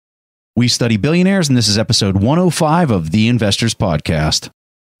We study billionaires, and this is episode 105 of The Investors Podcast.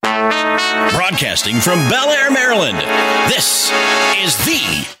 Broadcasting from Bel Air, Maryland, this is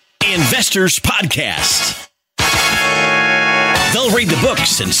The Investors Podcast. They'll read the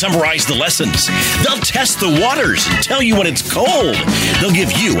books and summarize the lessons. They'll test the waters and tell you when it's cold. They'll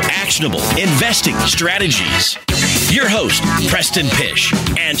give you actionable investing strategies. Your host, Preston Pish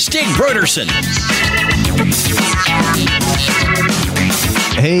and Stig Broderson.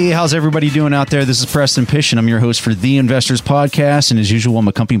 Hey, how's everybody doing out there? This is Preston Pish, and I'm your host for The Investors Podcast. And as usual, I'm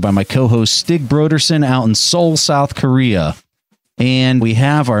accompanied by my co-host, Stig Broderson, out in Seoul, South Korea. And we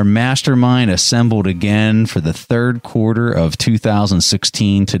have our mastermind assembled again for the third quarter of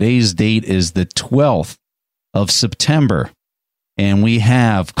 2016. Today's date is the 12th of September. And we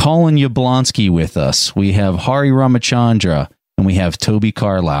have Colin Yablonsky with us. We have Hari Ramachandra, and we have Toby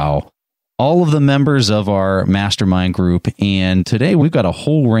Carlisle, all of the members of our mastermind group. And today we've got a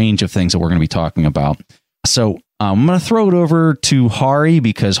whole range of things that we're going to be talking about. So I'm going to throw it over to Hari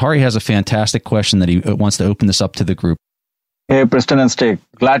because Hari has a fantastic question that he wants to open this up to the group. Hey, Preston and Stig.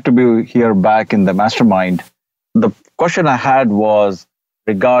 Glad to be here back in the mastermind. The question I had was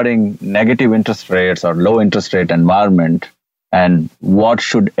regarding negative interest rates or low interest rate environment, and what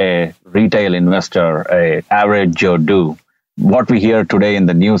should a retail investor, a average Joe, do? What we hear today in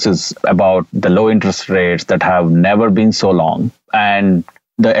the news is about the low interest rates that have never been so long, and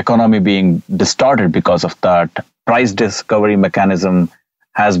the economy being distorted because of that. Price discovery mechanism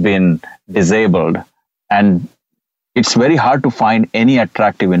has been disabled, and it's very hard to find any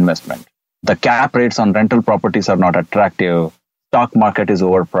attractive investment. The cap rates on rental properties are not attractive. Stock market is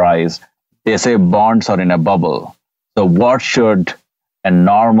overpriced. They say bonds are in a bubble. So what should a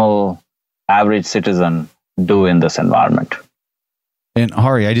normal average citizen do in this environment? And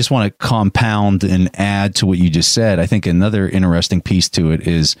Hari, I just want to compound and add to what you just said. I think another interesting piece to it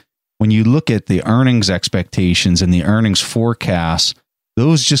is when you look at the earnings expectations and the earnings forecasts,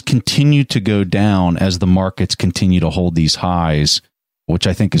 those just continue to go down as the markets continue to hold these highs, which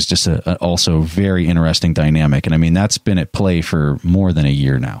I think is just also a very interesting dynamic. And I mean, that's been at play for more than a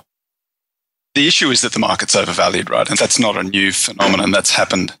year now. The issue is that the market's overvalued, right? And that's not a new phenomenon. That's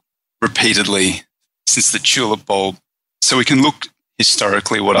happened repeatedly since the tulip bulb. So we can look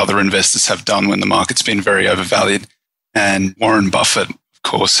historically what other investors have done when the market's been very overvalued. And Warren Buffett, of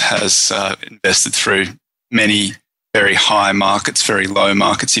course, has invested through many very high markets, very low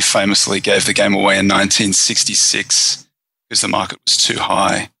markets. He famously gave the game away in 1966 because the market was too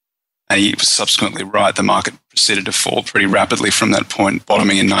high. And he was subsequently right. The market proceeded to fall pretty rapidly from that point,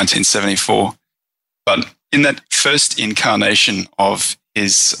 bottoming in 1974. But in that first incarnation of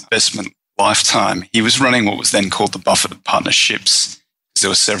his investment lifetime, he was running what was then called the Buffett partnerships, because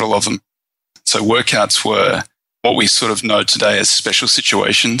there were several of them. So workouts were what we sort of know today as special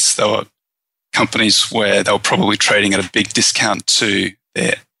situations. They were companies where they were probably trading at a big discount to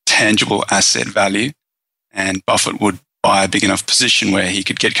their tangible asset value. And Buffett would buy a big enough position where he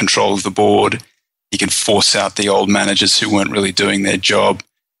could get control of the board. He could force out the old managers who weren't really doing their job,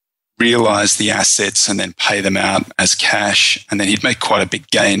 realize the assets and then pay them out as cash. And then he'd make quite a big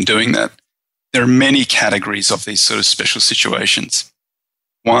gain doing that. There are many categories of these sort of special situations.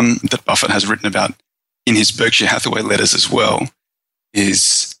 One that Buffett has written about in his Berkshire Hathaway letters as well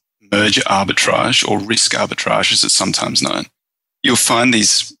is merger arbitrage, or risk arbitrage as it's sometimes known. You'll find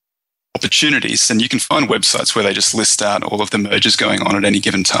these opportunities, and you can find websites where they just list out all of the mergers going on at any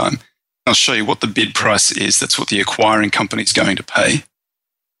given time. I'll show you what the bid price is. That's what the acquiring company is going to pay.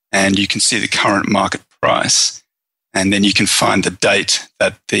 And you can see the current market price. And then you can find the date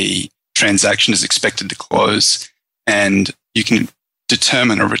that the transaction is expected to close. And you can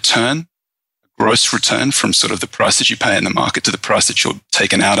determine a return, gross return from sort of the price that you pay in the market to the price that you're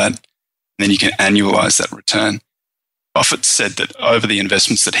taken out at. And then you can annualize that return. Buffett said that over the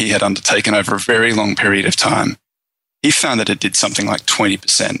investments that he had undertaken over a very long period of time, he found that it did something like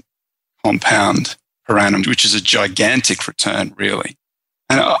 20% compound per annum, which is a gigantic return, really.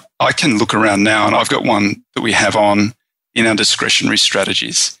 And I can look around now, and I've got one that we have on in our discretionary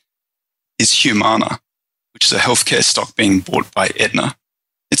strategies, is Humana, which is a healthcare stock being bought by Aetna.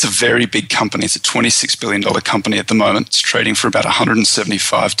 It's a very big company. It's a $26 billion company at the moment. It's trading for about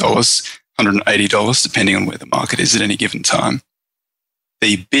 $175, $180, depending on where the market is at any given time.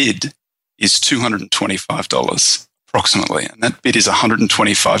 The bid is $225 approximately, and that bid is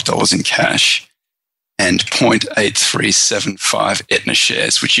 $125 in cash and 0.8375 Aetna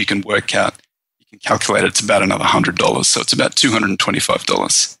shares, which you can work out. You can calculate it's about another $100, so it's about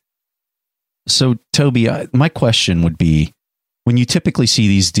 $225. So, Toby, my question would be, when you typically see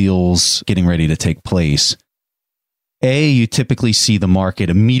these deals getting ready to take place, you typically see the market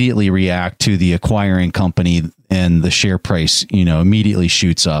immediately react to the acquiring company and the share price, immediately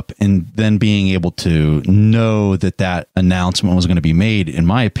shoots up. And then being able to know that announcement was going to be made, in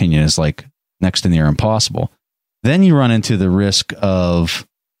my opinion, is like next to near impossible. Then you run into the risk of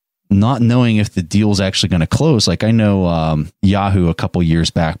not knowing if the deal's actually going to close. Like I know Yahoo a couple years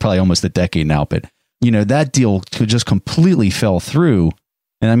back, probably almost a decade now, but that deal just completely fell through.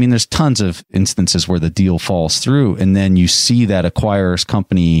 And I mean, there's tons of instances where the deal falls through and then you see that acquirer's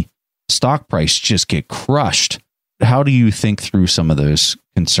company stock price just get crushed. How do you think through some of those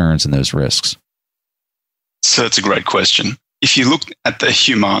concerns and those risks? So it's a great question. If you look at the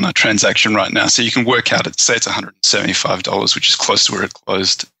Humana transaction right now, so you can work out, say it's $175, which is close to where it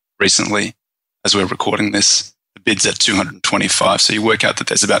closed recently as we're recording this. The bid's at $225. So you work out that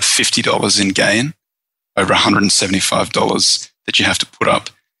there's about $50 in gain over $175 that you have to put up.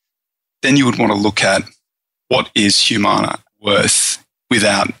 Then you would want to look at what is Humana worth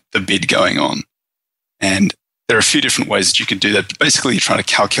without the bid going on. And there are a few different ways that you can do that. But basically, you're trying to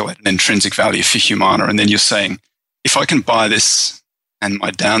calculate an intrinsic value for Humana. And then you're saying, if I can buy this and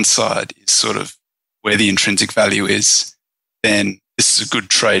my downside is sort of where the intrinsic value is, then this is a good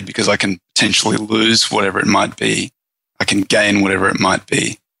trade because I can potentially lose whatever it might be. I can gain whatever it might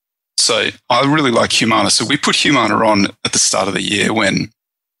be. So I really like Humana. So we put Humana on at the start of the year when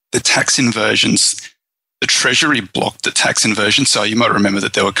the tax inversions, the Treasury blocked the tax inversion. So you might remember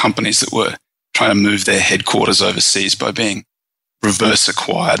that there were companies that were trying to move their headquarters overseas by being reverse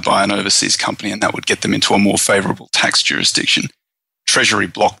acquired by an overseas company, and that would get them into a more favorable tax jurisdiction. Treasury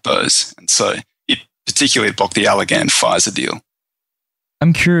blocked those. And so it particularly blocked the Allergan Pfizer deal.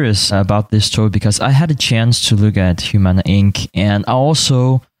 I'm curious about this, Toby, because I had a chance to look at Humana Inc. and I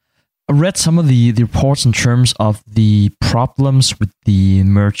also read some of the reports in terms of the problems with the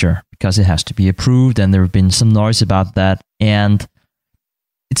merger because it has to be approved and there have been some noise about that. And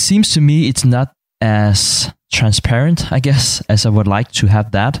it seems to me it's not as transparent, I guess, as I would like to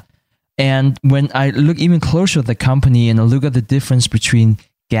have that. And when I look even closer at the company and I look at the difference between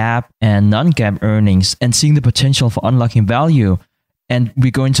GAAP and non-GAAP earnings and seeing the potential for unlocking value, and we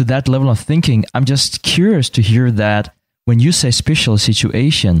go into that level of thinking, I'm just curious to hear that when you say special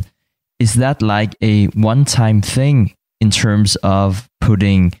situation, is that like a one-time thing in terms of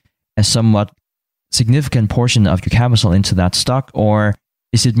putting a somewhat significant portion of your capital into that stock? Or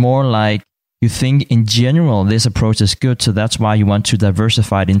is it more like you think in general this approach is good, so that's why you want to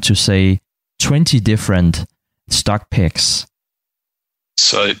diversify it into, say, 20 different stock picks?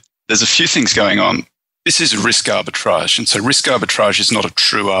 So there's a few things going on. This is risk arbitrage. And so risk arbitrage is not a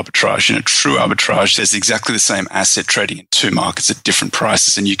true arbitrage. In a true arbitrage, there's exactly the same asset trading in two markets at different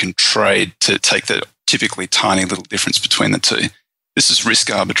prices, and you can trade to take the typically tiny little difference between the two. This is risk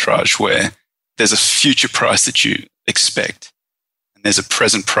arbitrage where there's a future price that you expect, and there's a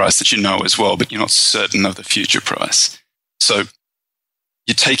present price that you know as well, but you're not certain of the future price. So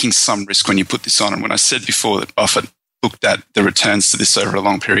you're taking some risk when you put this on. And when I said before that Buffett looked at the returns to this over a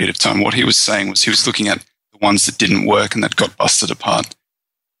long period of time, what he was saying was he was looking at the ones that didn't work and that got busted apart,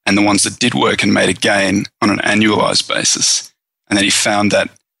 and the ones that did work and made a gain on an annualized basis. And then he found that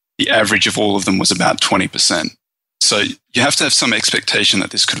the average of all of them was about 20%. So you have to have some expectation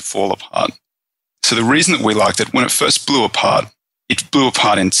that this could fall apart. So the reason that we liked it, when it first blew apart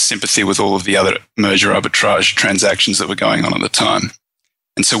in sympathy with all of the other merger arbitrage transactions that were going on at the time.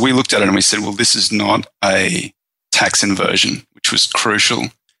 And so we looked at it and we said, well, this is not a tax inversion, which was crucial.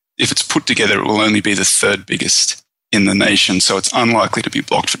 If it's put together, it will only be the third biggest in the nation, so it's unlikely to be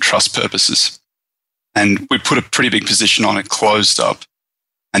blocked for trust purposes. And we put a pretty big position on it, closed up,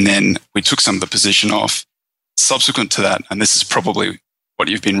 and then we took some of the position off. Subsequent to that, and this is probably what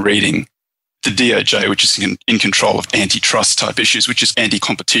you've been reading, the DOJ, which is in control of antitrust type issues, which is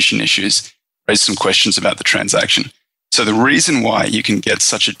anti-competition issues, raised some questions about the transaction. So the reason why you can get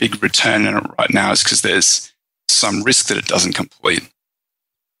such a big return in it right now is because there's some risk that it doesn't complete.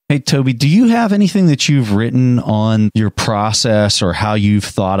 Hey, Toby, do you have anything that you've written on your process or how you've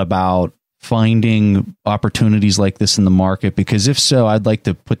thought about finding opportunities like this in the market? Because if so, I'd like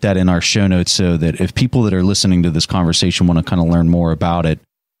to put that in our show notes so that if people that are listening to this conversation want to kind of learn more about it,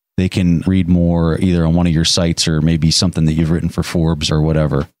 they can read more either on one of your sites or maybe something that you've written for Forbes or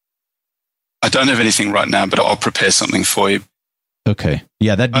whatever. I don't have anything right now, but I'll prepare something for you. Okay.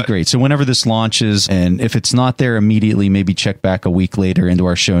 Yeah, that'd be great. So whenever this launches, and if it's not there immediately, maybe check back a week later into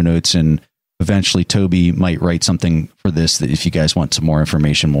our show notes, and eventually Toby might write something for this that if you guys want some more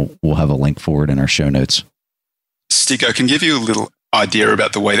information, we'll have a link for it in our show notes. Stig, I can give you a little idea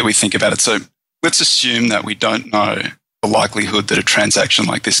about the way that we think about it. So let's assume that we don't know the likelihood that a transaction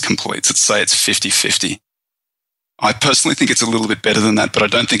like this completes. Let's say it's 50-50. I personally think it's a little bit better than that, but I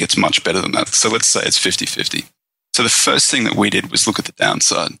don't think it's much better than that. So let's say it's 50-50. So the first thing that we did was look at the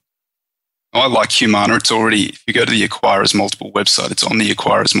downside. I like Humana. It's already, if you go to the Acquirers Multiple website, it's on the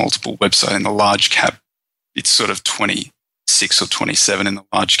Acquirers Multiple website. In the large cap, it's sort of 26 or 27 in the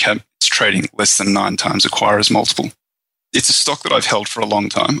large cap. It's trading less than 9 times Acquirers Multiple. It's a stock that I've held for a long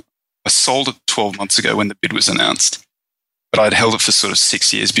time. I sold it 12 months ago when the bid was announced, but I'd held it for sort of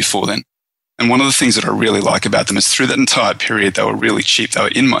 6 years before then. And one of the things that I really like about them is through that entire period, they were really cheap. They were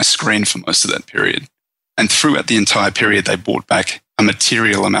in my screen for most of that period. And throughout the entire period, they bought back a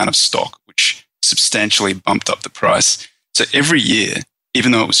material amount of stock, which substantially bumped up the price. So every year,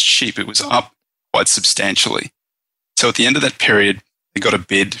 even though it was cheap, it was up quite substantially. So at the end of that period, they got a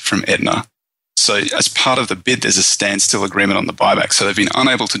bid from Aetna. So as part of the bid, there's a standstill agreement on the buyback. So they've been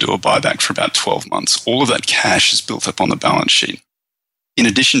unable to do a buyback for about 12 months. All of that cash is built up on the balance sheet. In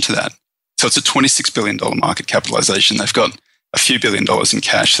addition to that, so it's a $26 billion market capitalization. They've got a few $1 billion in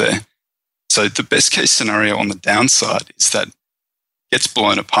cash there. So the best case scenario on the downside is that it gets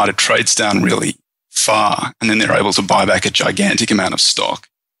blown apart, it trades down really far, and then they're able to buy back a gigantic amount of stock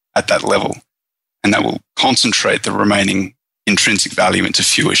at that level. And that will concentrate the remaining intrinsic value into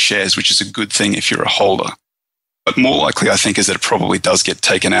fewer shares, which is a good thing if you're a holder. But more likely, I think, is that it probably does get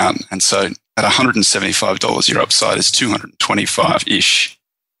taken out. And so at $175, your upside is 225-ish.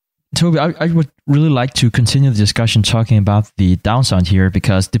 Toby, I would really like to continue the discussion talking about the downside here,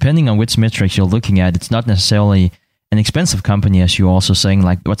 because depending on which metrics you're looking at, it's not necessarily an expensive company, as you're also saying,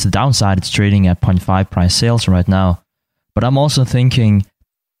 like, what's the downside? It's trading at 0.5 price sales right now. But I'm also thinking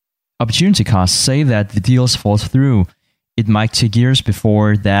opportunity costs. Say that the deals fall through, it might take years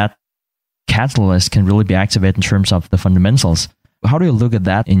before that catalyst can really be activated in terms of the fundamentals. How do you look at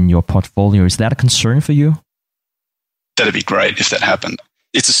that in your portfolio? Is that a concern for you? That'd be great if that happened.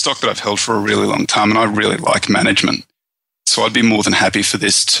 It's a stock that I've held for a really long time, and I really like management. So I'd be more than happy for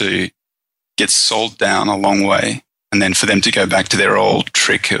this to get sold down a long way, and then for them to go back to their old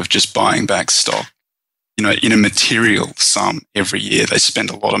trick of just buying back stock. You know, in a material sum every year, they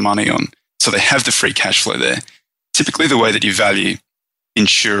spend a lot of money on. So they have the free cash flow there. Typically, the way that you value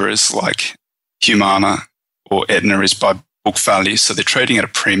insurers like Humana or Aetna is by book value. So they're trading at a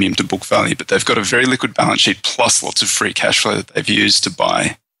premium to book value, but they've got a very liquid balance sheet plus lots of free cash flow that they've used to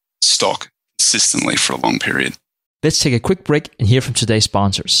buy stock consistently for a long period. Let's take a quick break and hear from today's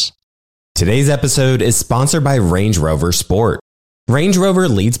sponsors. Today's episode is sponsored by Range Rover Sport. Range Rover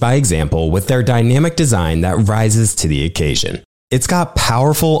leads by example with their dynamic design that rises to the occasion. It's got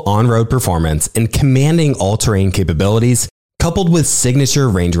powerful on-road performance and commanding all-terrain capabilities, coupled with signature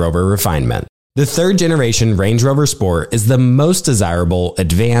Range Rover refinement. The third-generation Range Rover Sport is the most desirable,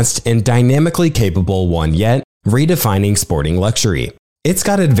 advanced, and dynamically capable one yet, redefining sporting luxury. It's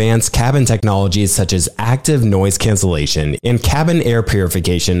got advanced cabin technologies such as active noise cancellation and cabin air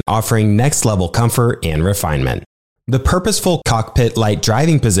purification, offering next-level comfort and refinement. The purposeful cockpit-like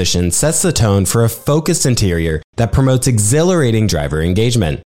driving position sets the tone for a focused interior that promotes exhilarating driver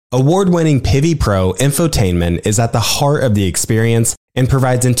engagement. Award-winning Pivi Pro infotainment is at the heart of the experience and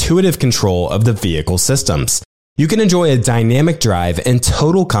provides intuitive control of the vehicle systems. You can enjoy a dynamic drive and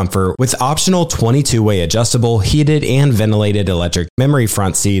total comfort with optional 22-way adjustable, heated and ventilated electric memory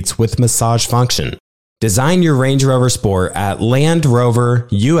front seats with massage function. Design your Range Rover Sport at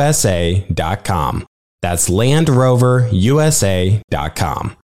LandRoverUSA.com. That's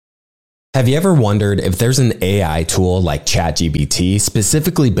LandRoverUSA.com. Have you ever wondered if there's an AI tool like ChatGPT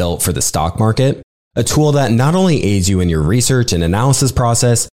specifically built for the stock market? A tool that not only aids you in your research and analysis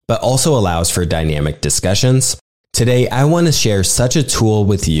process, but also allows for dynamic discussions? Today, I want to share such a tool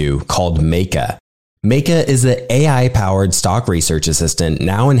with you called Meka. Meka is the AI-powered stock research assistant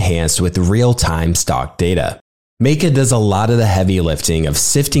now enhanced with real-time stock data. Meka does a lot of the heavy lifting of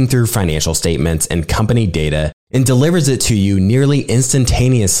sifting through financial statements and company data and delivers it to you nearly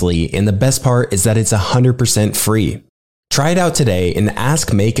instantaneously, and the best part is that it's 100% free. Try it out today and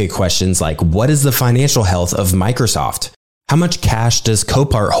ask Meka questions like, what is the financial health of Microsoft? How much cash does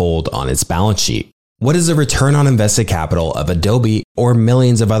Copart hold on its balance sheet? What is the return on invested capital of Adobe, or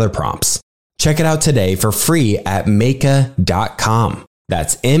millions of other prompts? Check it out today for free at Meka.com.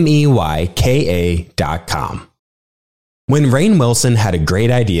 That's MEYKA.com. When Rainn Wilson had a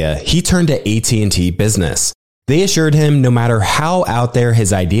great idea, he turned to AT&T Business. They assured him no matter how out there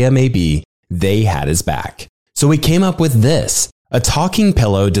his idea may be, they had his back. So we came up with this, a talking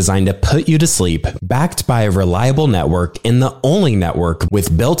pillow designed to put you to sleep, backed by a reliable network and the only network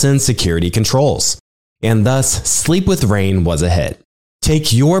with built-in security controls. And thus, Sleep with Rainn was a hit.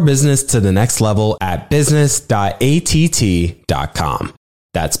 Take your business to the next level at business.att.com.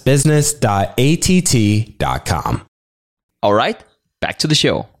 That's business.att.com. All right, back to the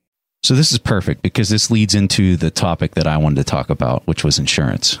show. So this is perfect because this leads into the topic that I wanted to talk about, which was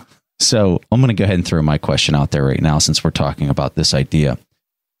insurance. So I'm going to go ahead and throw my question out there right now since we're talking about this idea.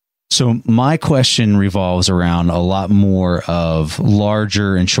 So my question revolves around a lot more of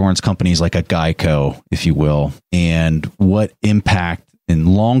larger insurance companies like a Geico, if you will, and what impact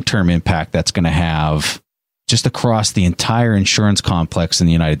and long-term impact that's going to have just across the entire insurance complex in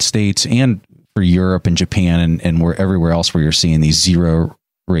the United States and for Europe and Japan and where everywhere else where you're seeing these zero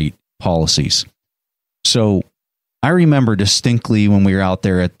rate policies. So I remember distinctly when we were out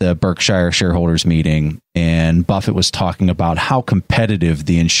there at the Berkshire shareholders meeting and Buffett was talking about how competitive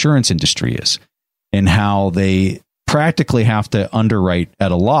the insurance industry is and how they practically have to underwrite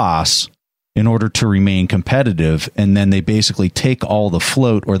at a loss in order to remain competitive. And then they basically take all the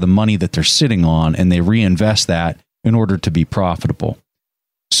float or the money that they're sitting on and they reinvest that in order to be profitable.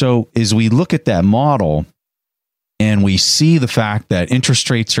 So as we look at that model and we see the fact that interest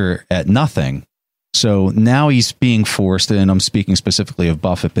rates are at nothing, so now he's being forced, and I'm speaking specifically of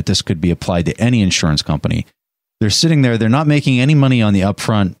Buffett, but this could be applied to any insurance company. They're sitting there, they're not making any money on the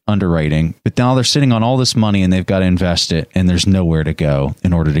upfront underwriting, but now they're sitting on all this money and they've got to invest it, and there's nowhere to go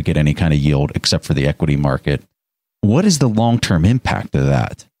in order to get any kind of yield except for the equity market. What is the long-term impact of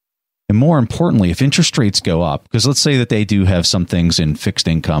that? And more importantly, if interest rates go up, because let's say that they do have some things in fixed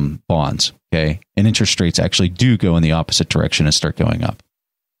income bonds, okay, and interest rates actually do go in the opposite direction and start going up,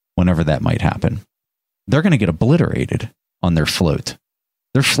 whenever that might happen, they're going to get obliterated on their float.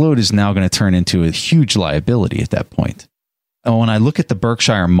 Their float is now going to turn into a huge liability at that point. And when I look at the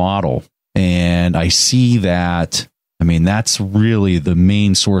Berkshire model and I see that, I mean, that's really the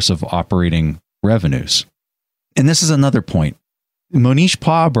main source of operating revenues. And this is another point. Monish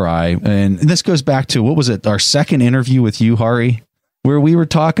Pabrai, and this goes back to, what was it, our second interview with you, Hari, where we were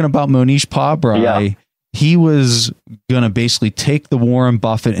talking about Monish Pabrai. Yeah. He was going to basically take the Warren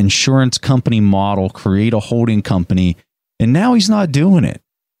Buffett insurance company model, create a holding company, and now he's not doing it.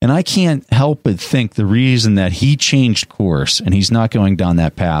 And I can't help but think the reason that he changed course and he's not going down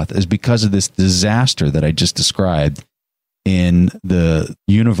that path is because of this disaster that I just described in the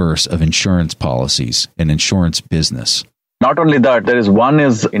universe of insurance policies and insurance business. Not only that, there is one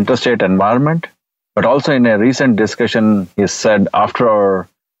is interest rate environment, but also in a recent discussion, he said after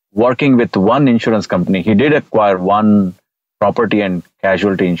working with one insurance company, he did acquire one property and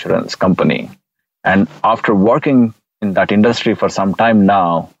casualty insurance company. And after working in that industry for some time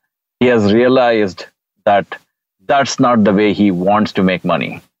now, he has realized that that's not the way he wants to make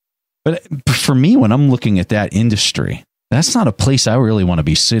money. But for me, when I'm looking at that industry, that's not a place I really want to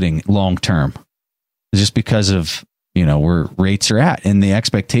be sitting long term, just because of, you know, where rates are at and the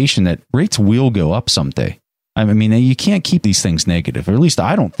expectation that rates will go up someday. I mean, you can't keep these things negative, or at least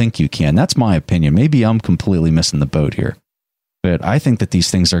I don't think you can. That's my opinion. Maybe I'm completely missing the boat here, but I think that these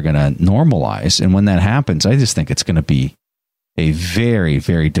things are going to normalize. And when that happens, I just think it's going to be a very,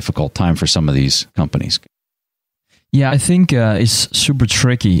 very difficult time for some of these companies. Yeah, I think it's super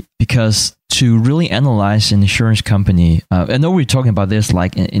tricky because to really analyze an insurance company, I know we're talking about this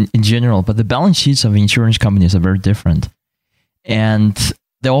like in general, but the balance sheets of insurance companies are very different. And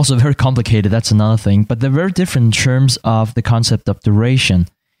they're also very complicated. That's another thing. But they're very different in terms of the concept of duration.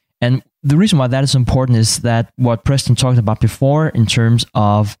 And the reason why that is important is that what Preston talked about before in terms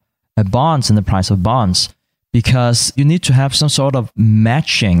of bonds and the price of bonds, because you need to have some sort of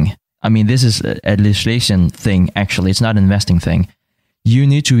matching. I mean, this is a legislation thing, actually. It's not an investing thing. You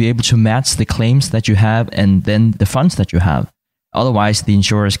need to be able to match the claims that you have and then the funds that you have. Otherwise, the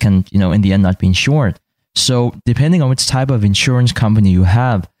insurers can, in the end, not be insured. So depending on which type of insurance company you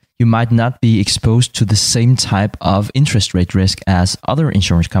have, you might not be exposed to the same type of interest rate risk as other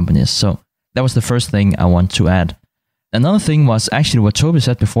insurance companies. So that was the first thing I want to add. Another thing was actually what Toby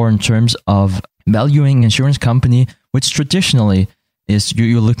said before in terms of valuing insurance company, which traditionally is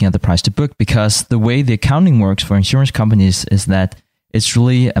you're looking at the price to book, because the way the accounting works for insurance companies is that it's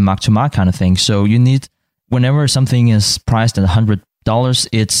really a mark-to-market kind of thing. So you need, whenever something is priced at $100,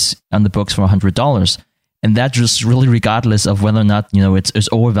 it's on the books for $100. And that just really regardless of whether or not, it's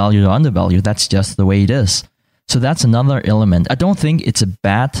overvalued or undervalued. That's just the way it is. So that's another element. I don't think it's a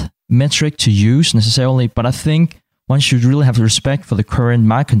bad metric to use necessarily, but I think one should really have respect for the current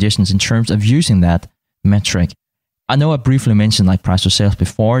market conditions in terms of using that metric. I know I briefly mentioned like price to sales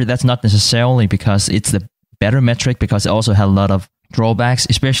before. That's not necessarily because it's the better metric, because it also had a lot of drawbacks,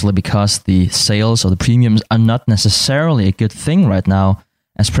 especially because the sales or the premiums are not necessarily a good thing right now,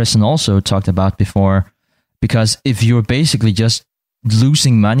 as Preston also talked about before. Because if you're basically just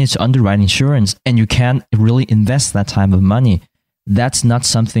losing money to underwrite insurance and you can't really invest that type of money, that's not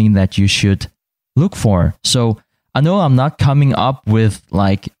something that you should look for. So I know I'm not coming up with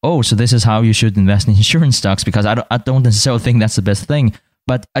like, oh, so this is how you should invest in insurance stocks, because I don't necessarily think that's the best thing.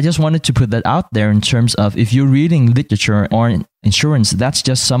 But I just wanted to put that out there in terms of if you're reading literature on insurance, that's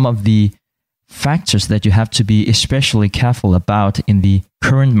just some of the factors that you have to be especially careful about in the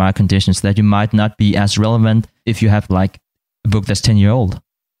current market conditions that you might not be as relevant if you have like a book that's 10-year old.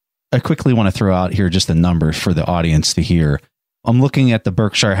 I quickly want to throw out here just the numbers for the audience to hear. I'm looking at the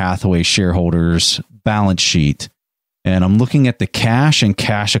Berkshire Hathaway shareholders balance sheet, and I'm looking at the cash and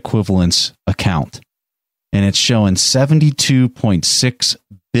cash equivalents account, and it's showing $72.6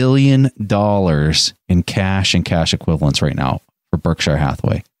 billion in cash and cash equivalents right now for Berkshire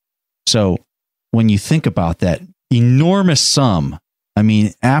Hathaway. So when you think about that enormous sum, I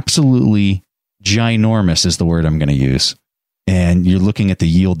mean, absolutely ginormous is the word I'm going to use. And you're looking at the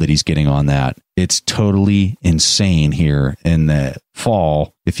yield that he's getting on that. It's totally insane here in the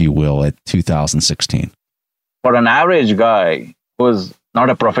fall, if you will, at 2016. For an average guy who's not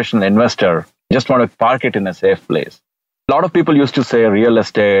a professional investor, just want to park it in a safe place. A lot of people used to say real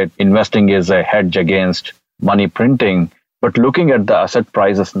estate investing is a hedge against money printing. But looking at the asset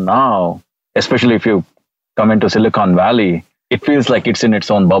prices now, especially if you come into Silicon Valley, it feels like it's in its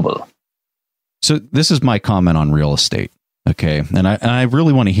own bubble. So this is my comment on real estate. Okay. And I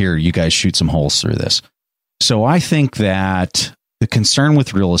really want to hear you guys shoot some holes through this. So I think that the concern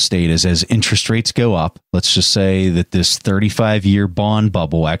with real estate is as interest rates go up, let's just say that this 35-year bond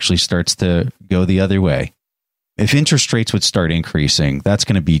bubble actually starts to go the other way. If interest rates would start increasing, that's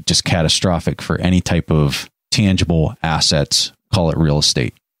going to be just catastrophic for any type of tangible assets, call it real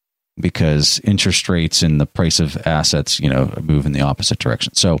estate, because interest rates and the price of assets, move in the opposite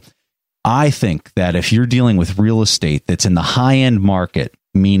direction. So I think that if you're dealing with real estate that's in the high-end market,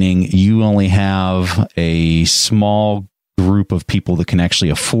 meaning you only have a small group of people that can actually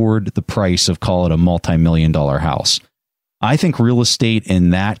afford the price of, call it a multi-million-dollar house, I think real estate in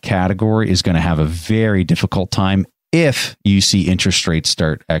that category is going to have a very difficult time if you see interest rates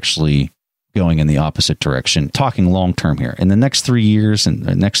start actually going in the opposite direction. Talking long-term here. In the next 3 years and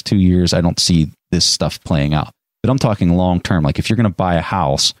the next 2 years, I don't see this stuff playing out. But I'm talking long-term. Like if you're going to buy a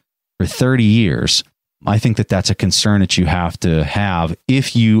house for 30 years, I think that that's a concern that you have to have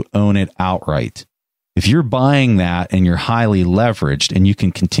if you own it outright. If you're buying that and you're highly leveraged and you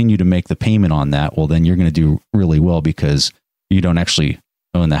can continue to make the payment on that, well, then you're going to do really well because you don't actually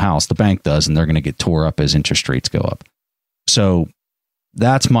own the house. The bank does, and they're going to get tore up as interest rates go up. So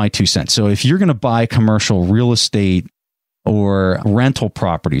that's my 2 cents. So if you're going to buy commercial real estate or rental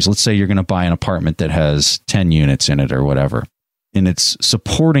properties, let's say you're going to buy an apartment that has 10 units in it or whatever, and it's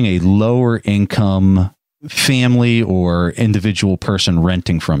supporting a lower income family or individual person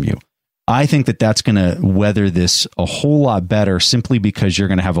renting from you, I think that that's going to weather this a whole lot better simply because you're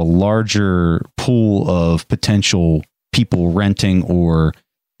going to have a larger pool of potential people renting or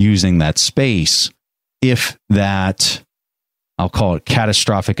using that space. If that, I'll call it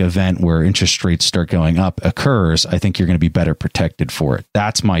catastrophic event where interest rates start going up occurs, I think you're going to be better protected for it.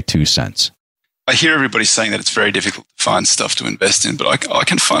 That's my 2 cents. I hear everybody saying that it's very difficult to find stuff to invest in, but I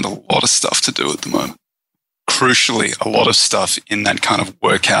can find a lot of stuff to do at the moment. Crucially, a lot of stuff in that kind of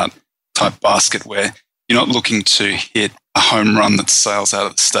workout type basket where you're not looking to hit a home run that sails out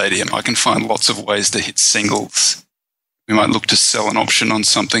of the stadium. I can find lots of ways to hit singles. We might look to sell an option on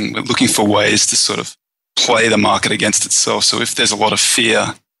something. We're looking for ways to sort of play the market against itself. So if there's a lot of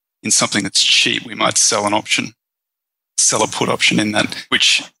fear in something that's cheap, we might sell an option, sell a put option in that,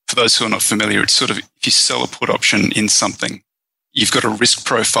 which for those who are not familiar, it's sort of, if you sell a put option in something, you've got a risk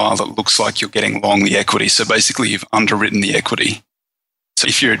profile that looks like you're getting long the equity. So basically you've underwritten the equity. So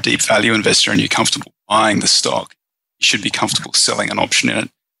if you're a deep value investor and you're comfortable buying the stock, you should be comfortable selling an option in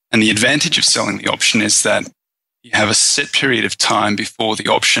it. And the advantage of selling the option is that you have a set period of time before the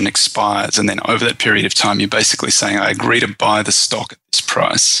option expires. And then over that period of time, you're basically saying, I agree to buy the stock at this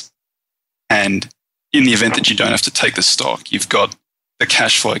price. And in the event that you don't have to take the stock, you've got the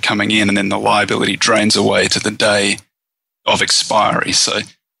cash flow coming in and then the liability drains away to the day of expiry. So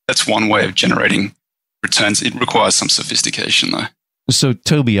that's one way of generating returns. It requires some sophistication though. So,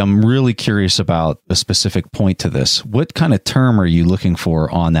 Toby, I'm really curious about a specific point to this. What kind of term are you looking for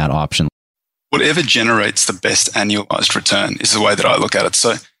on that option? Whatever generates the best annualized return is the way that I look at it.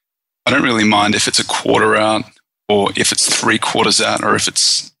 So I don't really mind if it's a quarter out or if it's 3 quarters out or if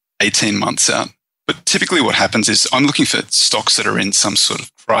it's 18 months out. But typically what happens is I'm looking for stocks that are in some sort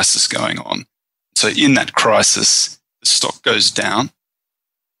of crisis going on. So in that crisis, the stock goes down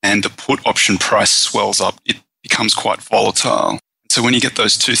and the put option price swells up. It becomes quite volatile. So when you get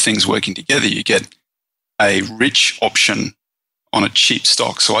those two things working together, you get a rich option on a cheap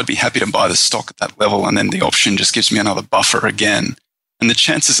stock. So I'd be happy to buy the stock at that level, and then the option just gives me another buffer again. And the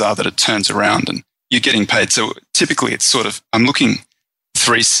chances are that it turns around and you're getting paid. So typically it's sort of, I'm looking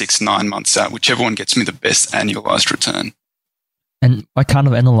 3, 6, 9 months out, whichever one gets me the best annualized return. And what kind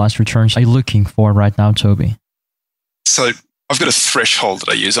of annualized returns are you looking for right now, Toby? So I've got a threshold that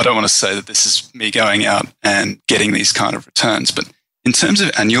I use. I don't want to say that this is me going out and getting these kind of returns, but in terms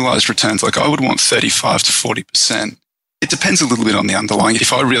of annualized returns, like I would want 35 to 40%. It depends a little bit on the underlying.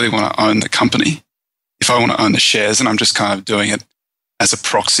 If I really want to own the company, if I want to own the shares and I'm just kind of doing it as a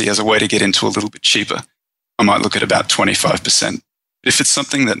proxy, as a way to get into a little bit cheaper, I might look at about 25%. But if it's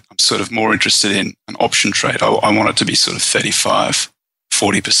something that I'm sort of more interested in, an option trade, I want it to be sort of 35,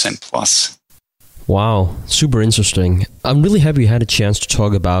 40% plus. Wow, super interesting. I'm really happy we had a chance to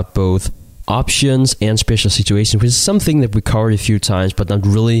talk about both options and special situations, which is something that we covered a few times, but not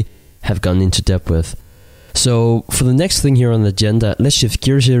really have gone into depth with. So for the next thing here on the agenda, let's shift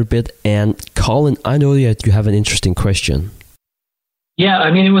gears here a bit. And Colin, I know that you have an interesting question. Yeah,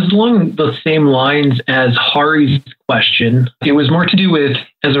 I mean, it was along the same lines as Hari's question. It was more to do with,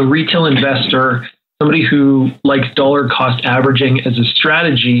 as a retail investor, somebody who likes dollar cost averaging as a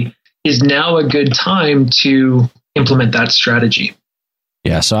strategy, is now a good time to implement that strategy?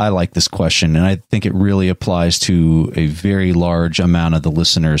 Yeah, so I like this question, and I think it really applies to a very large amount of the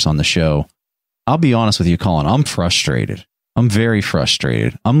listeners on the show. I'll be honest with you, Colin, I'm frustrated. I'm very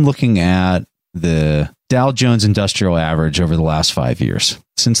frustrated. I'm looking at the Dow Jones Industrial Average over the last 5 years.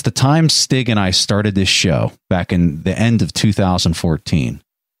 Since the time Stig and I started this show back in the end of 2014,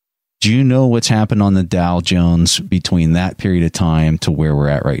 do you know what's happened on the Dow Jones between that period of time to where we're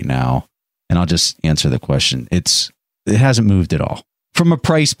at right now? And I'll just answer the question. It hasn't moved at all. From a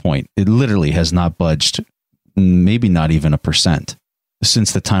price point, it literally has not budged, maybe not even 1%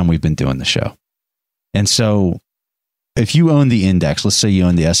 since the time we've been doing the show. And so if you own the index, let's say you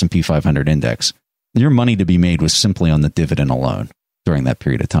own the S&P 500 index, your money to be made was simply on the dividend alone during that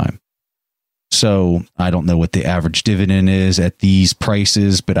period of time. So I don't know what the average dividend is at these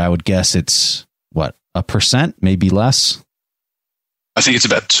prices, but I would guess it's, 1%, maybe less? I think it's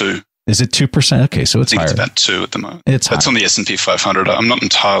about 2. Is it 2%? Okay, so it's higher. It's about 2 at the moment. That's higher. On the S&P 500. I'm not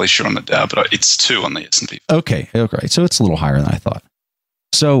entirely sure on the Dow, but it's 2 on the S&P. Okay, so it's a little higher than I thought.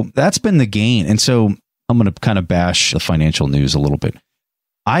 So that's been the gain. And so I'm going to kind of bash the financial news a little bit.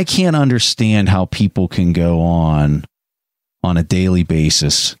 I can't understand how people can go on a daily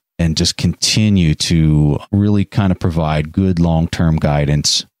basis and just continue to really kind of provide good long-term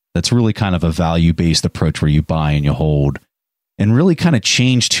guidance. That's really kind of a value-based approach where you buy and you hold, and really kind of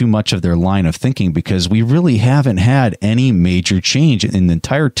change too much of their line of thinking, because we really haven't had any major change in the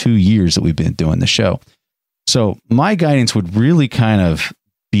entire 2 years that we've been doing the show. So my guidance would really kind of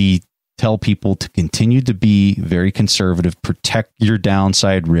be tell people to continue to be very conservative, protect your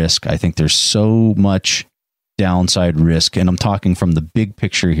downside risk. I think there's so much downside risk, and I'm talking from the big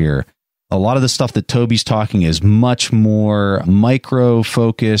picture here. A lot of the stuff that Toby's talking is much more micro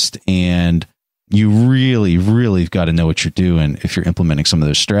focused, and you really, really got to know what you're doing if you're implementing some of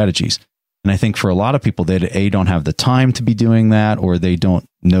those strategies. And I think for a lot of people, they don't have the time to be doing that, or they don't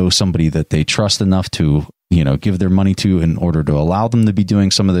know somebody that they trust enough to, give their money to in order to allow them to be doing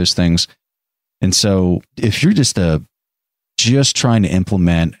some of those things. And so if you're just trying to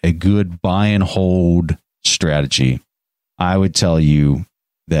implement a good buy and hold strategy, I would tell you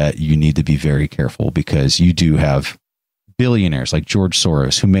that you need to be very careful, because you do have billionaires like George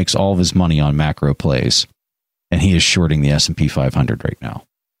Soros, who makes all of his money on macro plays, and he is shorting the S&P 500 right now.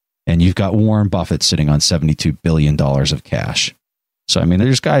 And you've got Warren Buffett sitting on $72 billion of cash. So, I mean,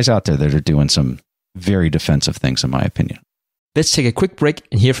 there's guys out there that are doing some very defensive things, in my opinion. Let's take a quick break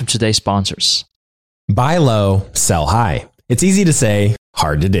and hear from today's sponsors. Buy low, sell high. It's easy to say,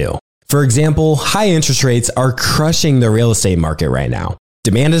 hard to do. For example, high interest rates are crushing the real estate market right now.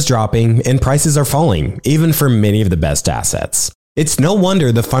 Demand is dropping and prices are falling, even for many of the best assets. It's no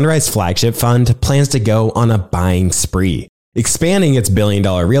wonder the Fundrise Flagship Fund plans to go on a buying spree, expanding its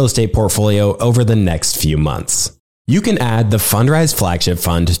billion-dollar real estate portfolio over the next few months. You can add the Fundrise Flagship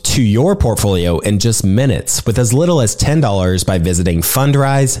Fund to your portfolio in just minutes with as little as $10 by visiting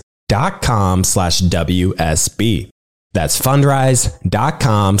fundrise.com/WSB. That's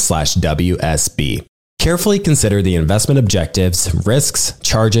fundrise.com/WSB. Carefully consider the investment objectives, risks,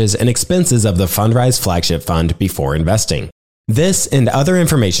 charges, and expenses of the Fundrise Flagship Fund before investing. This and other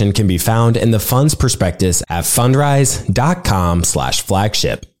information can be found in the fund's prospectus at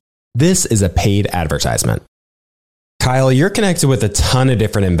fundrise.com/flagship. This is a paid advertisement. Kyle, you're connected with a ton of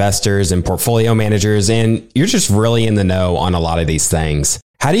different investors and portfolio managers, and you're just really in the know on a lot of these things.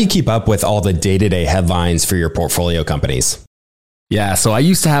 How do you keep up with all the day-to-day headlines for your portfolio companies? Yeah, so I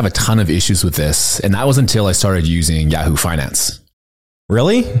used to have a ton of issues with this, and that was until I started using Yahoo Finance.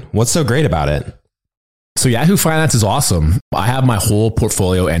 Really? What's so great about it? So Yahoo Finance is awesome. I have my whole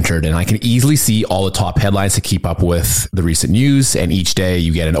portfolio entered, and I can easily see all the top headlines to keep up with the recent news. And each day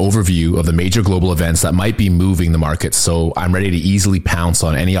you get an overview of the major global events that might be moving the market. So I'm ready to easily pounce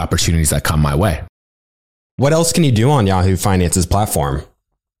on any opportunities that come my way. What else can you do on Yahoo Finance's platform?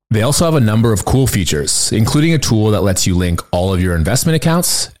 They also have a number of cool features, including a tool that lets you link all of your investment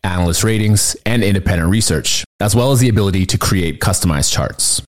accounts, analyst ratings, and independent research, as well as the ability to create customized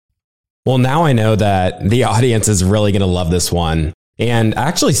charts. Well, now I know that the audience is really going to love this one, and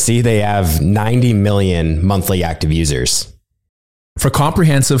actually see they have 90 million monthly active users. For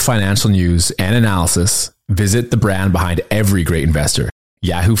comprehensive financial news and analysis, visit the brand behind every great investor,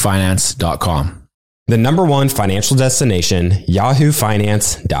 yahoofinance.com. The number one financial destination,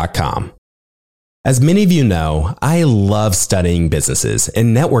 yahoofinance.com. As many of you know, I love studying businesses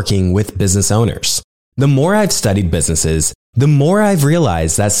and networking with business owners. The more I've studied businesses, the more I've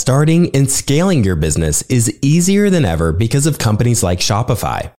realized that starting and scaling your business is easier than ever because of companies like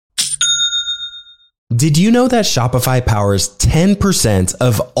Shopify. Did you know that Shopify powers 10%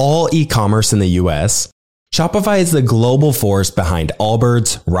 of all e-commerce in the US? Shopify is the global force behind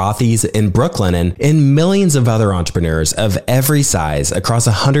Allbirds, Rothy's, and Brooklinen, and millions of other entrepreneurs of every size across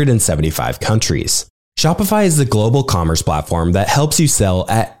 175 countries. Shopify is the global commerce platform that helps you sell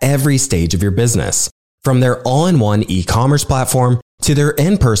at every stage of your business, from their all-in-one e-commerce platform to their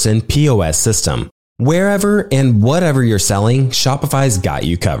in-person POS system. Wherever and whatever you're selling, Shopify's got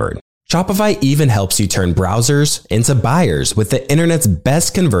you covered. Shopify even helps you turn browsers into buyers with the internet's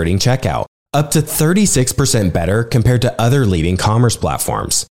best converting checkout, up to 36% better compared to other leading commerce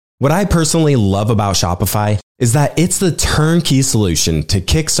platforms. What I personally love about Shopify is that it's the turnkey solution to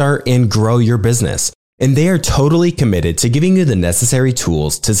kickstart and grow your business, and they are totally committed to giving you the necessary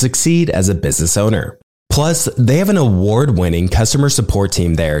tools to succeed as a business owner. Plus, they have an award-winning customer support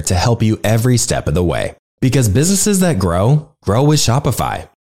team there to help you every step of the way. Because businesses that grow with Shopify.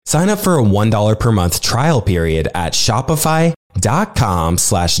 Sign up for a $1 per month trial period at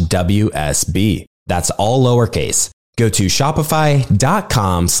shopify.com/WSB. That's all lowercase. Go to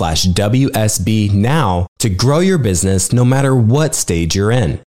shopify.com/WSB now to grow your business no matter what stage you're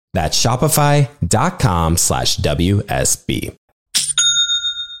in. That's shopify.com/WSB.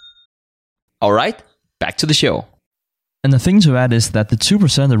 All right, back to the show. And the thing to add is that the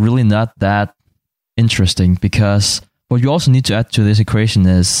 2% are really not that interesting, because what you also need to add to this equation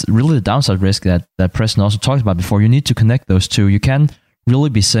is really the downside risk that Preston also talked about before. You need to connect those two. You can't really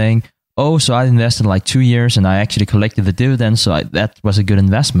be saying, oh, so I invested like 2 years and I actually collected the dividends, so that was a good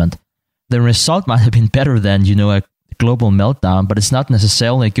investment. The result might have been better than, a global meltdown, but it's not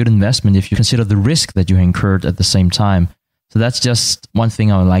necessarily a good investment if you consider the risk that you incurred at the same time. So that's just one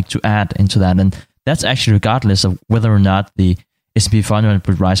thing I would like to add into that. And that's actually regardless of whether or not the S&P 500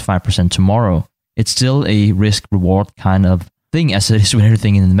 would rise 5% tomorrow. It's still a risk-reward kind of thing, as it is with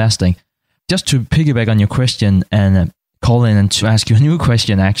everything in investing. Just to piggyback on your question and call in and to ask you a new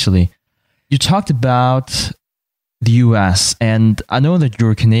question, actually. You talked about the US, and I know that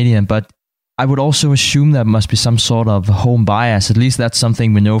you're Canadian, but I would also assume there must be some sort of home bias. At least that's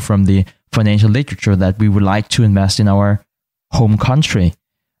something we know from the financial literature, that we would like to invest in our home country.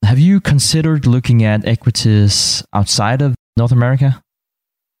 Have you considered looking at equities outside of North America?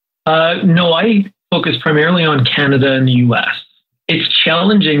 No, I focus primarily on Canada and the US. It's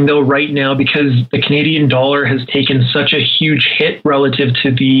challenging, though, right now because the Canadian dollar has taken such a huge hit relative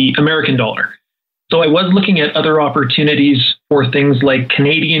to the American dollar. So I was looking at other opportunities for things like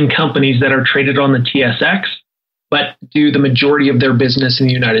Canadian companies that are traded on the TSX, but do the majority of their business in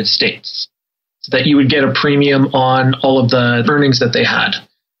the United States, so that you would get a premium on all of the earnings that they had.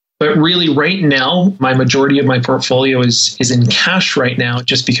 But really, right now, my majority of my portfolio is in cash right now,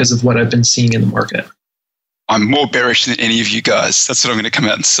 just because of what I've been seeing in the market. I'm more bearish than any of you guys. That's what I'm going to come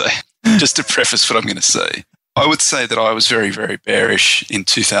out and say, just to preface what I'm going to say. I would say that I was very, very bearish in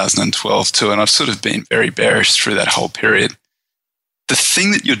 2012 too, and I've sort of been very bearish through that whole period. The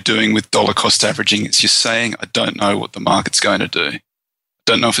thing that you're doing with dollar cost averaging is you're saying, I don't know what the market's going to do. I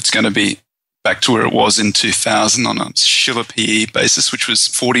don't know if it's going to be back to where it was in 2000 on a Shiller PE basis, which was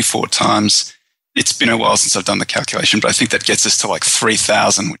 44 times. It's been a while since I've done the calculation, but I think that gets us to like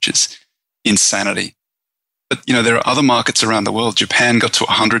 3,000, which is insanity. But, there are other markets around the world. Japan got to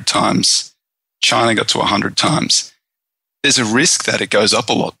 100 times. China got to 100 times. There's a risk that it goes up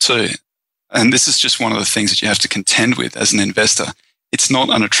a lot too. And this is just one of the things that you have to contend with as an investor. It's not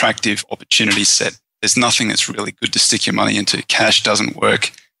an attractive opportunity set. There's nothing that's really good to stick your money into. Cash doesn't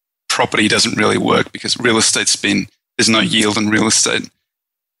work. Property doesn't really work because real estate's been, There's no yield in real estate.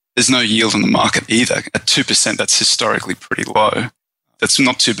 There's no yield in the market either. At 2%, that's historically pretty low. That's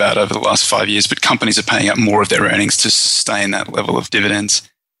not too bad over the last 5 years, but companies are paying out more of their earnings to sustain that level of dividends.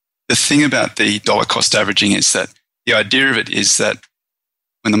 The thing about the dollar cost averaging is that the idea of it is that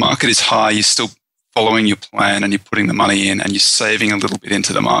when the market is high, you're still following your plan and you're putting the money in and you're saving a little bit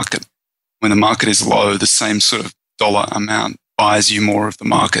into the market. When the market is low, the same sort of dollar amount buys you more of the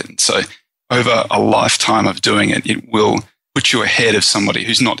market. And so over a lifetime of doing it, it will put you ahead of somebody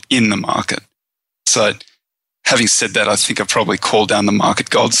who's not in the market. So having said that, I think I've probably called down the market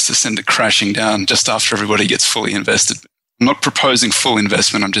gods to send it crashing down just after everybody gets fully invested. I'm not proposing full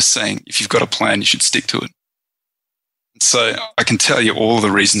investment. I'm just saying if you've got a plan, you should stick to it. So I can tell you all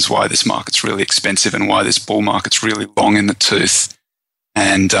the reasons why this market's really expensive and why this bull market's really long in the tooth.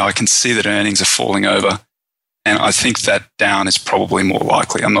 And I can see that earnings are falling over. And I think that down is probably more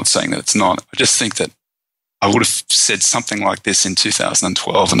likely. I'm not saying that it's not. I just think that I would have said something like this in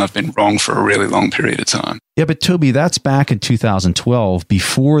 2012, and I've been wrong for a really long period of time. Yeah, but Toby, that's back in 2012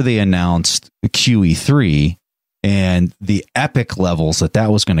 before they announced the QE3 and the epic levels that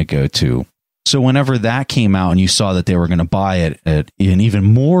was going to go to. So whenever that came out and you saw that they were going to buy it at an even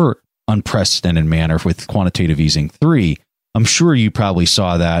more unprecedented manner with quantitative easing 3, I'm sure you probably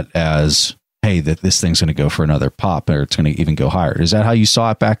saw that as, hey, that this thing's going to go for another pop or it's going to even go higher. Is that how you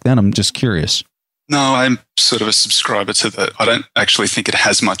saw it back then? I'm just curious. No, I'm sort of a subscriber to that. I don't actually think it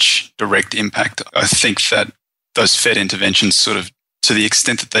has much direct impact. I think that those Fed interventions sort of, to the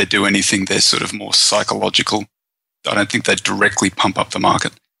extent that they do anything, they're sort of more psychological. I don't think they directly pump up the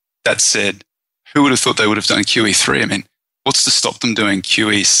market. That said, who would have thought they would have done QE3? I mean, what's to stop them doing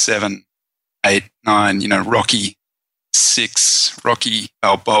QE 7, 8, 9, Rocky 6, Rocky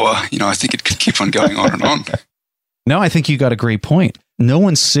Balboa? I think it could keep on going on and on. No, I think you got a great point. No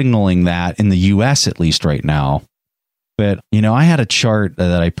one's signaling that in the US, at least right now. But, I had a chart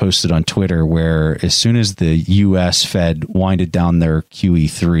that I posted on Twitter where as soon as the US Fed winded down their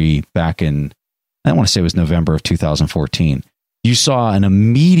QE3 back in, I want to say it was November of 2014, you saw an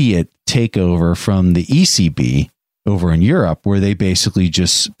immediate takeover from the ECB over in Europe, where they basically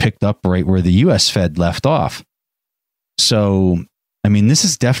just picked up right where the US Fed left off. So, this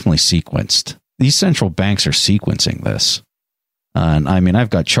is definitely sequenced. These central banks are sequencing this. And I've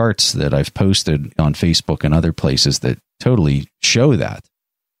got charts that I've posted on Facebook and other places that totally show that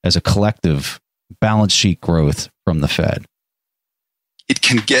as a collective balance sheet growth from the Fed. It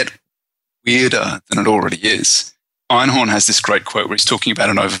can get weirder than it already is. Einhorn has this great quote where he's talking about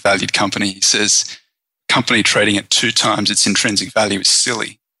an overvalued company. He says, a company trading at 2 times its intrinsic value is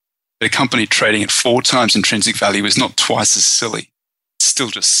silly. But a company trading at 4 times intrinsic value is not twice as silly. It's still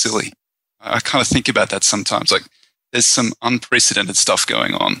just silly. I kind of think about that sometimes. Like, there's some unprecedented stuff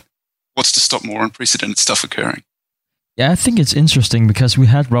going on. What's to stop more unprecedented stuff occurring? Yeah, I think it's interesting because we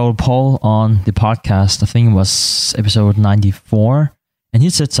had Raoul Paul on the podcast. I think it was episode 94. And he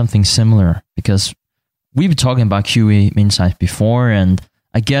said something similar because we've been talking about QE insights before. And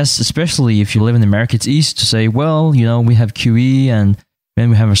I guess, especially if you live in America, it's easy to say, well, we have QE and then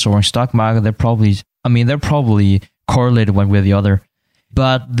we have a soaring stock market. They're probably correlated one with the other.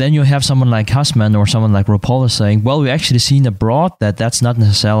 But then you have someone like Hussman or someone like Rapala saying, well, we actually seen abroad that that's not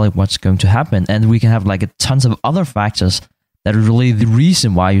necessarily what's going to happen. And we can have tons of other factors that are really the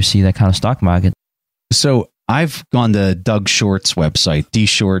reason why you see that kind of stock market. So I've gone to Doug Short's website.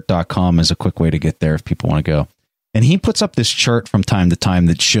 dshort.com is a quick way to get there if people want to go. And he puts up this chart from time to time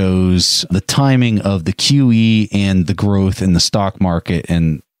that shows the timing of the QE and the growth in the stock market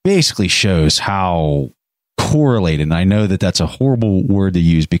and basically shows how correlated. And I know that that's a horrible word to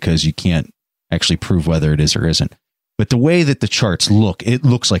use because you can't actually prove whether it is or isn't. But the way that the charts look, it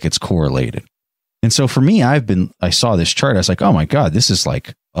looks like it's correlated. And so for me, I saw this chart. I was like, oh my God, this is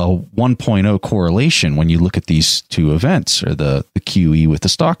like a 1.0 correlation when you look at these two events, or the QE with the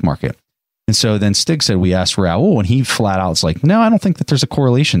stock market. And so then Stig said, we asked Raoul, and he flat out was like, no, I don't think that there's a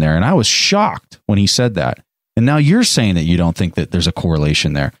correlation there. And I was shocked when he said that. And now you're saying that you don't think that there's a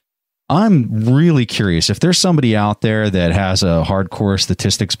correlation there. I'm really curious if there's somebody out there that has a hardcore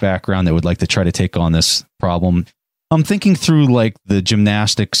statistics background that would like to try to take on this problem. I'm thinking through the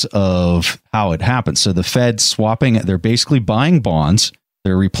gymnastics of how it happens. So the Fed swapping, they're basically buying bonds.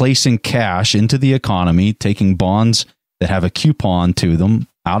 They're replacing cash into the economy, taking bonds that have a coupon to them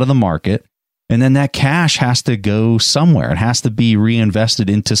out of the market. And then that cash has to go somewhere. It has to be reinvested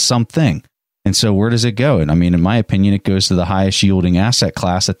into something. And so where does it go? And in my opinion, it goes to the highest yielding asset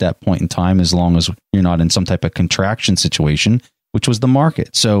class at that point in time, as long as you're not in some type of contraction situation, which was the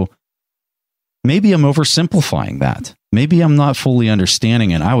market. So maybe I'm oversimplifying that. Maybe I'm not fully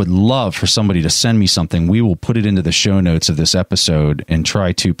understanding it. I would love for somebody to send me something. We will put it into the show notes of this episode and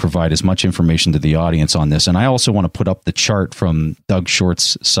try to provide as much information to the audience on this. And I also want to put up the chart from Doug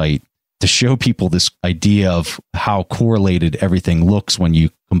Short's site to show people this idea of how correlated everything looks when you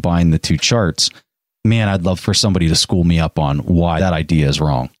combine the two charts. Man, I'd love for somebody to school me up on why that idea is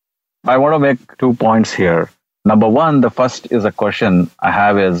wrong. I want to make 2 points here. Number one, the first is a question I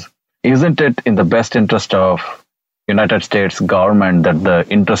have is, isn't it in the best interest of United States government that the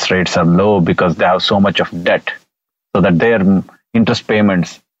interest rates are low because they have so much of debt, so that their interest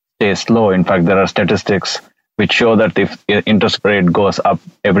payments stay slow? In fact, there are statistics which show that if interest rate goes up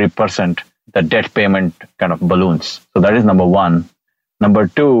every %, the debt payment kind of balloons. So that is number one. Number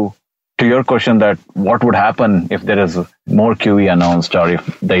two, to your question that what would happen if there is more QE announced or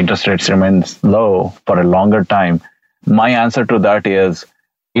if the interest rates remains low for a longer time, my answer to that is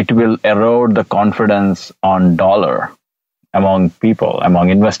it will erode the confidence on dollar among people, among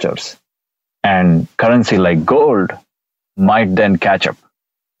investors. And currency like gold might then catch up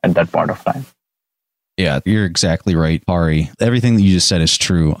at that point of time. Yeah, you're exactly right, Hari. Everything that you just said is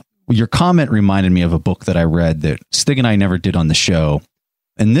true. Your comment reminded me of a book that I read that Stig and I never did on the show.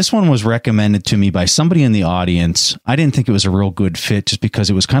 And this one was recommended to me by somebody in the audience. I didn't think it was a real good fit just because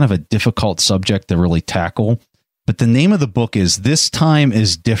it was kind of a difficult subject to really tackle. But the name of the book is This Time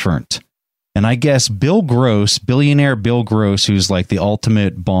is Different. And I guess Bill Gross, billionaire Bill Gross, who's like the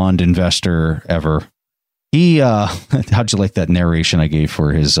ultimate bond investor ever. He, how'd you like that narration I gave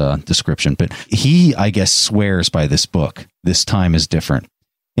for his description? But he, I guess, swears by this book, This Time is Different.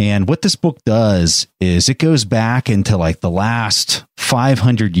 And what this book does is it goes back into like the last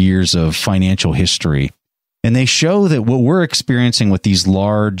 500 years of financial history. And they show that what we're experiencing with these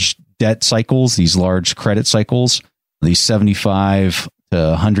large debt cycles, these large credit cycles, these 75 to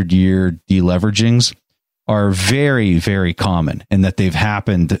 100-year deleveragings are very, very common, and that they've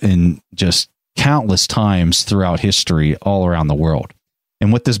happened in just countless times throughout history all around the world.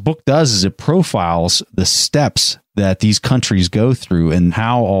 And what this book does is it profiles the steps that these countries go through and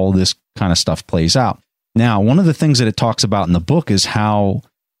how all this kind of stuff plays out. Now, one of the things that it talks about in the book is how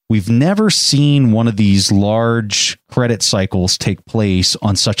we've never seen one of these large credit cycles take place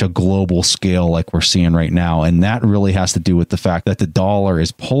on such a global scale like we're seeing right now. And that really has to do with the fact that the dollar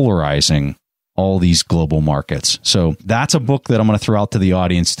is polarizing all these global markets. So that's a book that I'm going to throw out to the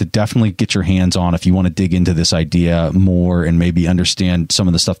audience to definitely get your hands on if you want to dig into this idea more and maybe understand some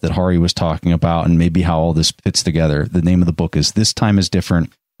of the stuff that Hari was talking about and maybe how all this fits together. The name of the book is This Time is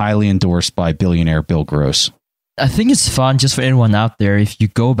Different, highly endorsed by billionaire Bill Gross. I think it's fun just for everyone out there. If you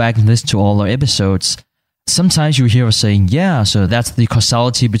go back and listen to all our episodes, sometimes you hear us saying, yeah, so that's the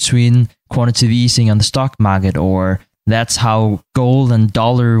causality between quantitative easing on the stock market, or that's how gold and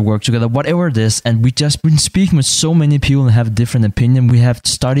dollar work together, whatever it is. And we just been speaking with so many people and have a different opinion. We have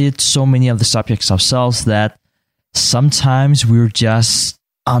studied so many of the subjects ourselves that sometimes we're just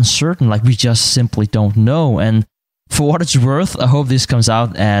uncertain, like we just simply don't know. And for what it's worth, I hope this comes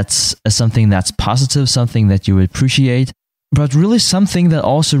out as something that's positive, something that you appreciate, but really something that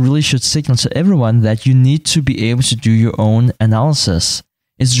also really should signal to everyone that you need to be able to do your own analysis.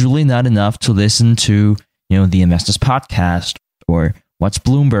 It's really not enough to listen to, the Investors Podcast or What's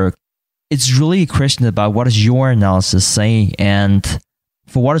Bloomberg. It's really a question about what does your analysis say. And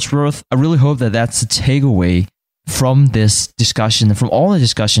for what it's worth, I really hope that that's a takeaway from this discussion and from all the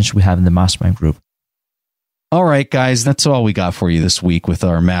discussions we have in the Mastermind group. All right, guys, that's all we got for you this week with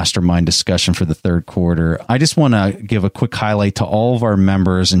our Mastermind discussion for the third quarter. I just want to give a quick highlight to all of our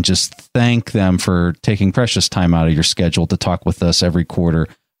members and just thank them for taking precious time out of your schedule to talk with us every quarter.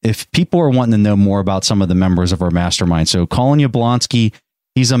 If people are wanting to know more about some of the members of our Mastermind, so Colin Yablonsky,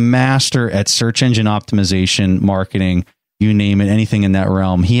 he's a master at search engine optimization, marketing, you name it, anything in that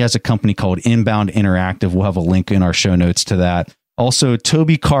realm. He has a company called Inbound Interactive. We'll have a link in our show notes to that. Also,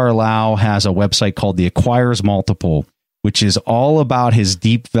 Toby Carlisle has a website called The Acquirer's Multiple, which is all about his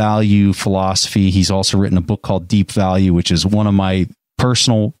deep value philosophy. He's also written a book called Deep Value, which is one of my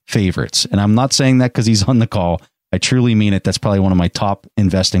personal favorites. And I'm not saying that because he's on the call. I truly mean it. That's probably one of my top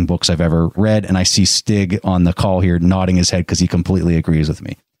investing books I've ever read. And I see Stig on the call here nodding his head because he completely agrees with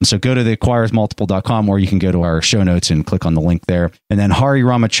me. So go to theacquirersmultiple.com, or you can go to our show notes and click on the link there. And then Hari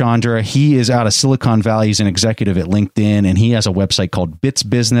Ramachandra, he is out of Silicon Valley. He's an executive at LinkedIn, and he has a website called Bits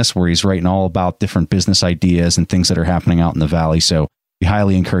Business where he's writing all about different business ideas and things that are happening out in the Valley. So we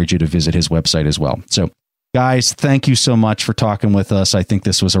highly encourage you to visit his website as well. So guys, thank you so much for talking with us. I think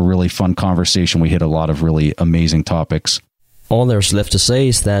this was a really fun conversation. We hit a lot of really amazing topics. All there's left to say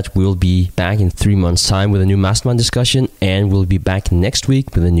is that we'll be back in 3 months' time with a new Mastermind discussion, and we'll be back next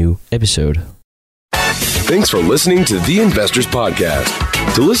week with a new episode. Thanks for listening to The Investors Podcast.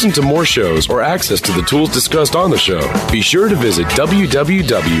 To listen to more shows or access to the tools discussed on the show, be sure to visit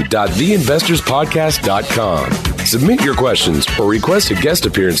www.theinvestorspodcast.com. Submit your questions or request a guest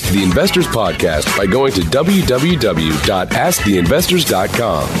appearance to The Investors Podcast by going to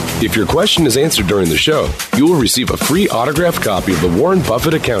www.asktheinvestors.com. If your question is answered during the show, you will receive a free autographed copy of the Warren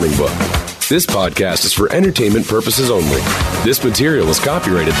Buffett Accounting Book. This podcast is for entertainment purposes only. This material is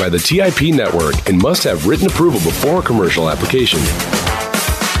copyrighted by the TIP Network and must have written approval before commercial application.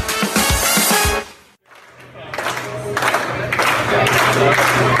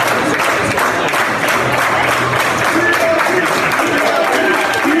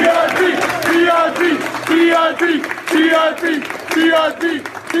 TIP!